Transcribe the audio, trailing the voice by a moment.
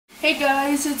Hey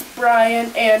guys, it's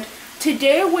Brian, and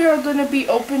today we are going to be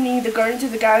opening the Guardians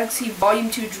of the Galaxy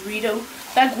Volume 2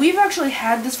 Dorito bag. We've actually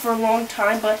had this for a long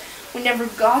time, but we never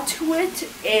got to it,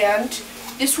 and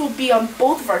this will be on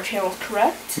both of our channels,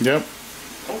 correct? Yep.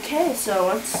 Okay, so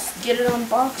let's get it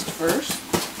unboxed first.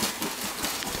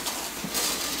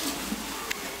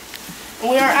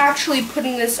 And we are actually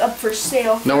putting this up for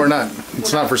sale. No, we're not.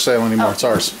 It's not for sale anymore. Oh, it's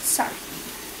ours. Sorry.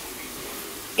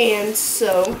 And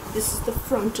so, this is the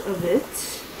front of it.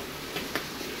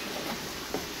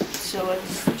 So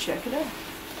let's check it out.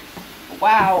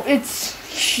 Wow, it's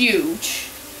huge.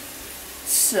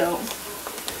 So,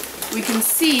 we can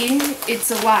see it's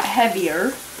a lot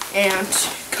heavier and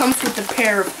comes with a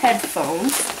pair of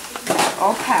headphones,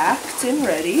 all packed and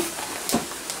ready.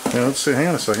 Yeah, let's see. Hang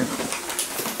on a second.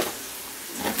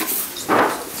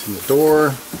 It's in the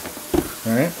door.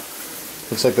 Alright.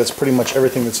 Looks like that's pretty much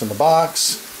everything that's in the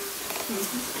box.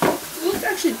 Let's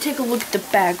actually take a look at the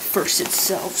bag first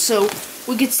itself. So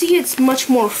we can see it's much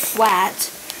more flat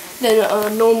than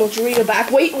a normal Dorito bag.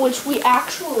 Wait, which we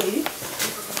actually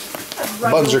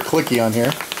Buttons are clicky on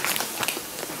here.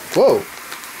 Whoa!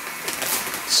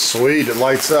 Sweet, it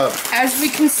lights up. As we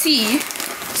can see,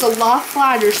 it's a lot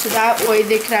flatter, so that way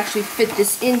they could actually fit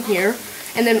this in here,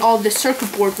 and then all the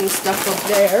circuit boards and stuff up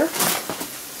there.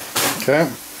 Okay.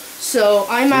 So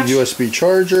I'm actually USB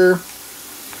charger.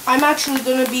 I'm actually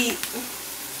going to be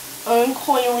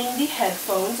uncoiling the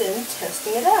headphones and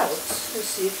testing it out to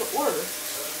see if it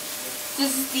works.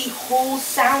 This is the whole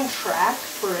soundtrack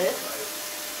for it.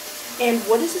 And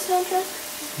what is the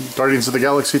soundtrack? Guardians of the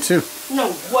Galaxy 2.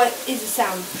 No, what is the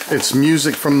soundtrack? It's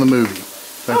music from the movie.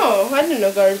 Oh, I didn't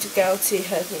know Guardians of the Galaxy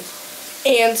had music.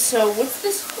 And so, what's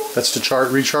this called? That's to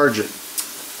recharge it.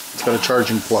 It's got a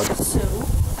charging plug. So,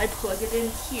 I plug it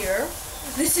in here.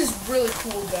 This is really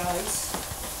cool, guys.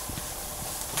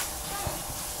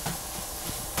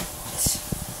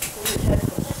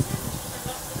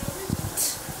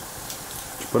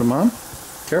 Put them on.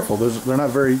 Careful, they're not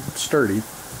very sturdy,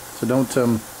 so don't.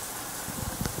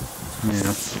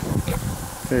 Yeah.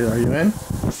 Okay, are you in?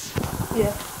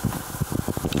 Yeah.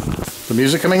 The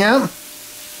music coming out?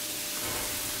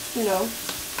 No.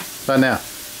 Not now.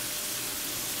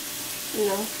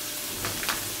 No.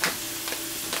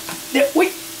 Yeah,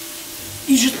 wait.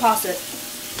 You just paused it.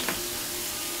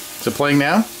 Is it playing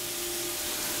now?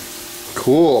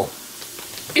 Cool.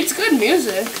 It's good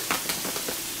music.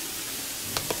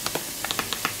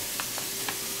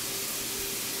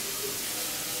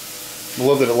 I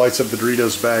love that it lights up the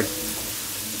Doritos bag.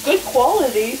 Good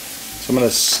quality. So I'm going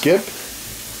to skip.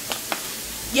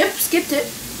 Yep, skipped it.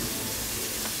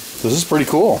 This is pretty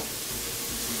cool.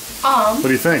 What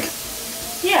do you think?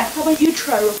 Yeah, how about you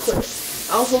try real quick?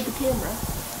 I'll hold the camera.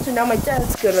 So now my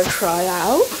dad's gonna try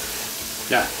out.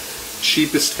 Yeah.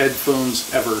 Cheapest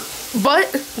headphones ever.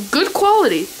 But good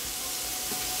quality.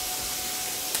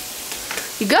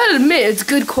 You gotta admit, it's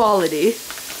good quality.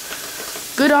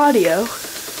 Good audio.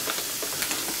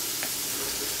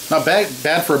 Not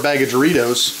bad for a bag of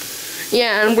Doritos.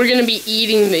 Yeah, and we're gonna be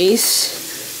eating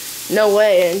these. No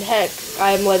way in heck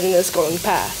I'm letting this go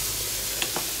past.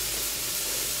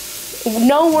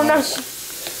 No, we're not.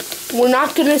 We're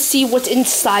not gonna see what's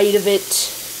inside of it.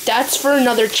 That's for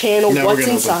another channel. No, what's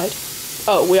inside?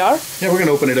 Oh, we are? Yeah, we're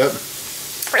gonna open it up.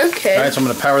 Okay. Alright, so I'm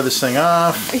gonna power this thing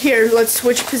off. Here, let's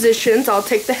switch positions. I'll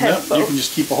take the headphone. Nope, you can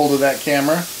just keep a hold of that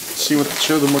camera.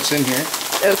 Show them what's in here.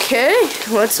 Okay,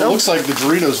 let's It looks like the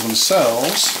Doritos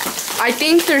themselves. I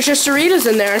think there's just Doritos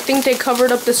in there. I think they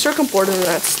covered up the circuit board and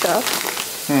that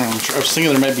stuff. I was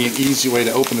thinking there might be an easy way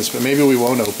to open this, but maybe we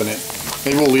won't open it.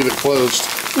 Maybe we'll leave it closed.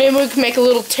 Maybe we can make a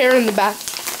little tear in the back.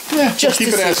 Yeah, just keep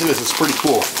it as it is. It's pretty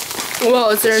cool. Well,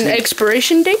 is there an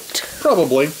expiration date?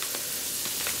 Probably.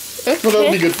 Okay. Well,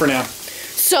 that'll be good for now.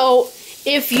 So,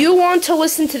 if you want to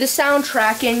listen to the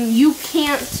soundtrack and you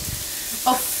can't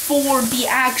afford the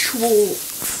actual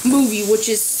movie, which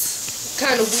is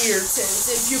kind of weird, since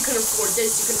if you can afford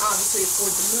this, you can obviously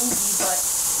afford the movie, but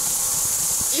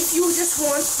if you just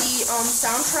want the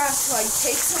soundtrack to like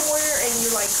take somewhere and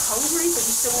you're like hungry but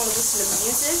you still want to listen to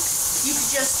music, you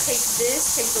could just take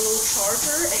this, take the little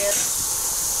charger, and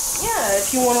yeah,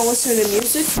 if you want to listen to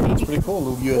music, It's pretty cool.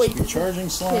 A little USB charging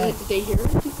slide. Can they hear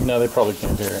it? No, they probably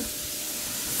can't hear it.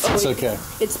 It's okay.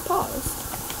 It's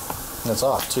paused. And it's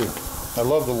off too. I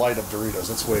love the light of Doritos.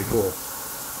 That's way cool.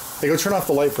 Hey, go turn off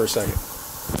the light for a second.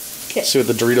 Okay. See what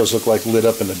the Doritos look like lit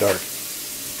up in the dark.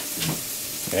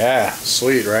 Yeah,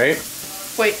 sweet, right?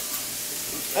 Wait.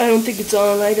 I don't think it's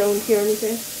on. I don't hear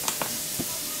anything.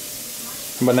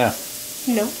 How about now?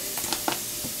 No.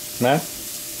 No?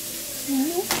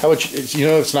 No. How about you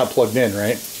know it's not plugged in,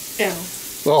 right? No.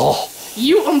 Oh.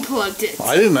 You unplugged it.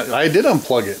 I didn't. I did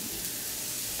unplug it.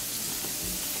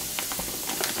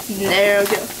 There we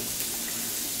go.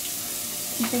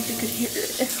 You think you could hear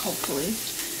it? Hopefully.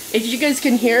 If you guys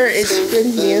can hear it, it's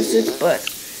good music, but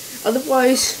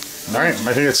otherwise... Alright,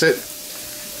 I think that's it.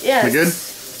 Yeah. We good?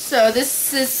 So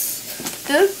this is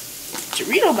the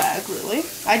Dorito bag, really.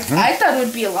 I thought it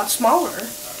would be a lot smaller.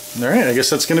 Alright, I guess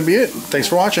that's going to be it. Thanks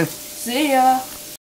for watching. See ya.